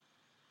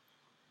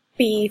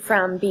B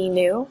from Be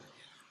New,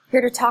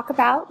 here to talk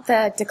about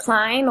the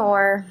decline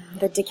or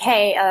the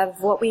decay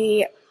of what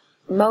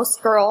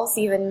most girls,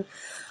 even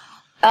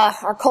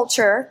our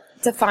culture,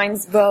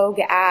 defines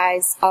Vogue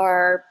as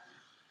our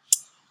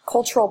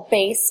cultural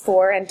base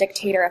for and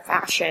dictator of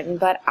fashion.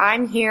 But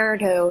I'm here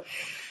to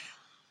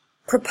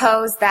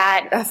propose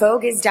that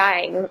Vogue is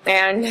dying,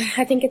 and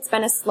I think it's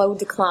been a slow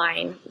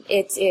decline.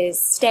 It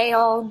is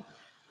stale,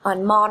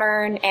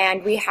 unmodern,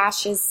 and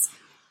rehashes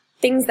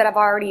things that have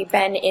already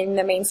been in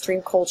the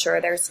mainstream culture.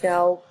 There's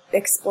no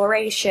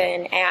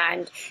exploration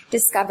and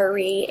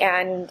discovery,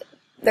 and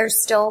they're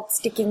still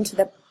sticking to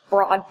the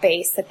broad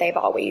base that they've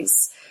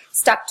always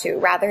stuck to,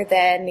 rather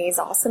than these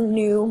awesome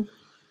new,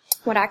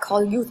 what I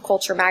call youth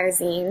culture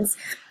magazines,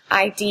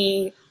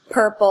 ID,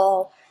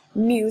 Purple,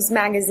 Muse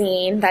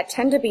magazine, that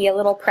tend to be a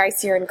little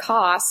pricier in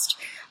cost,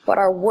 but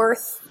are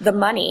worth the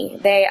money.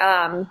 They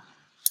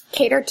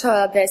cater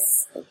to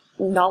this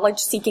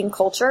knowledge-seeking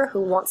culture who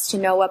wants to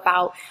know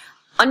about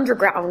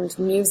underground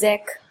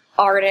music,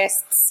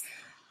 artists,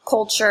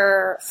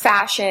 culture,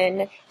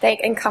 fashion. They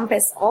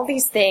encompass all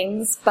these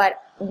things, but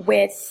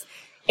with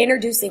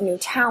introducing new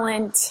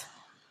talent,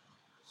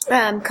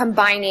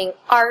 combining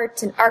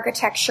art and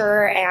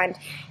architecture, and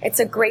it's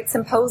a great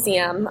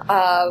symposium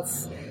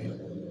of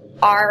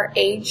our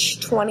age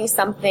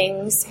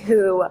 20-somethings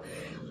who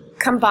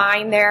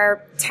combine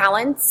their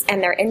talents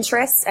and their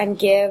interests and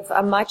give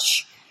a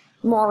much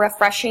more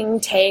refreshing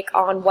take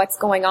on what's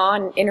going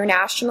on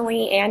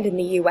internationally and in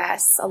the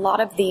U.S. A lot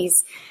of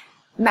these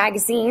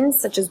magazines,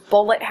 such as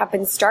Bullet, have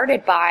been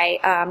started by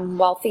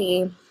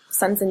wealthy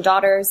sons and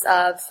daughters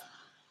of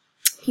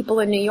people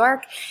in New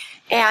York,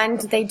 and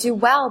they do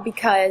well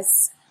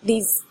because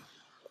these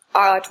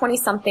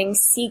 20-somethings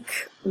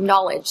seek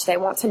knowledge. They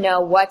want to know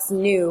what's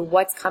new,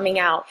 what's coming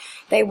out.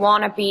 They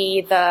want to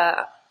be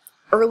the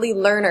early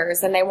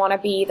learners, and they want to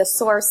be the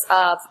source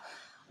of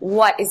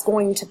what is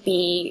going to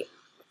be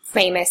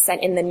famous and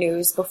in the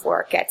news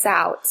before it gets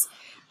out.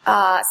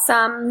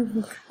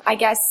 Some, I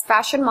guess,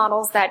 fashion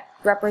models that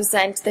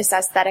represent this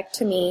aesthetic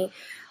to me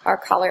are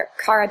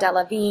Cara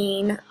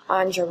Delevingne,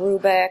 Anja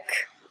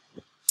Rubik.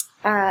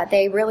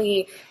 They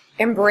really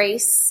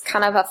embrace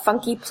kind of a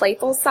funky,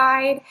 playful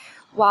side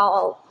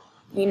while,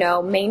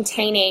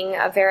 maintaining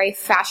a very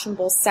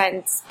fashionable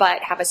sense,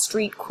 but have a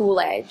street cool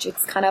edge.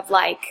 It's kind of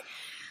like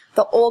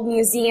the old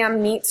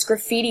museum meets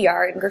graffiti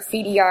art, and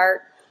graffiti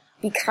art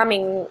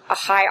becoming a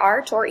high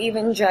art, or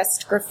even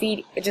just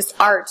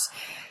art.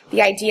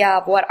 The idea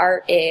of what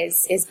art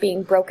is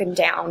being broken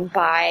down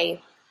by,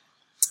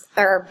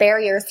 or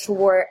barriers to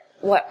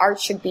what art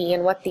should be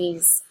and what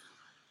these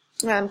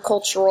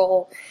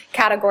cultural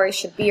categories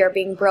should be are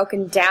being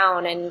broken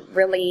down, and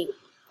really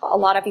a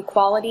lot of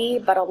equality,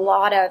 but a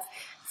lot of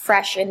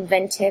fresh,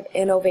 inventive,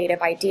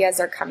 innovative ideas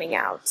are coming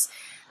out.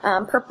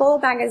 Purple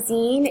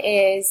magazine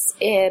is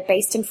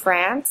based in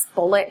France.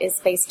 Bullet is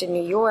based in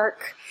New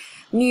York.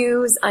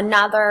 Muse,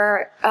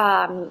 another,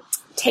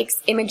 takes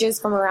images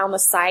from around the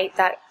site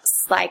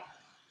that's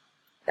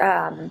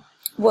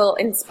will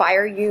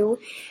inspire you,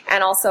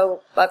 and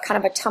also a kind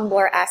of a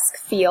Tumblr-esque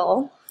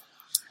feel.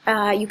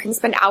 You can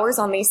spend hours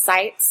on these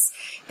sites.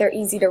 They're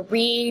easy to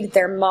read,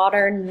 they're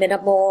modern,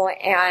 minimal,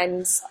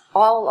 and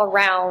all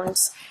around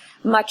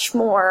much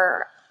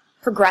more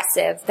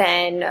progressive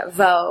than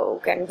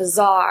Vogue and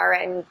Bazaar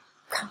and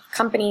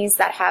companies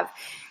that have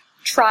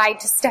tried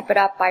to step it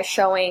up by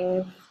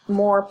showing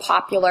more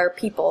popular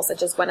people,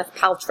 such as Gwyneth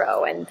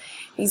Paltrow and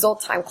these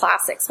old-time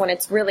classics, when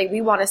it's really,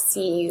 we want to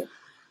see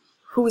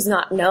who's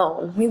not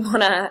known. We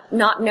want to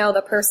not know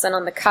the person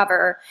on the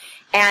cover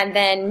and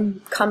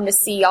then come to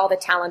see all the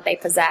talent they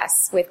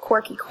possess with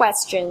quirky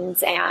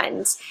questions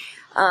and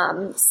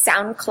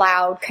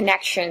SoundCloud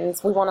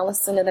connections. We want to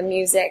listen to the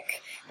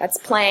music that's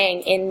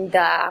playing in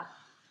the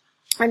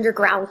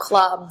underground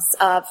clubs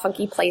of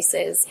funky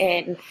places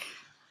in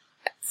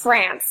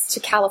France to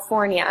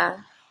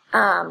California.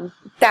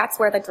 That's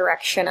where the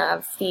direction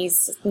of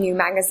these new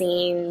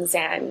magazines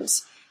and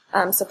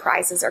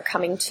surprises are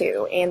coming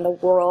to in the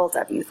world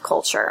of youth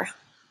culture.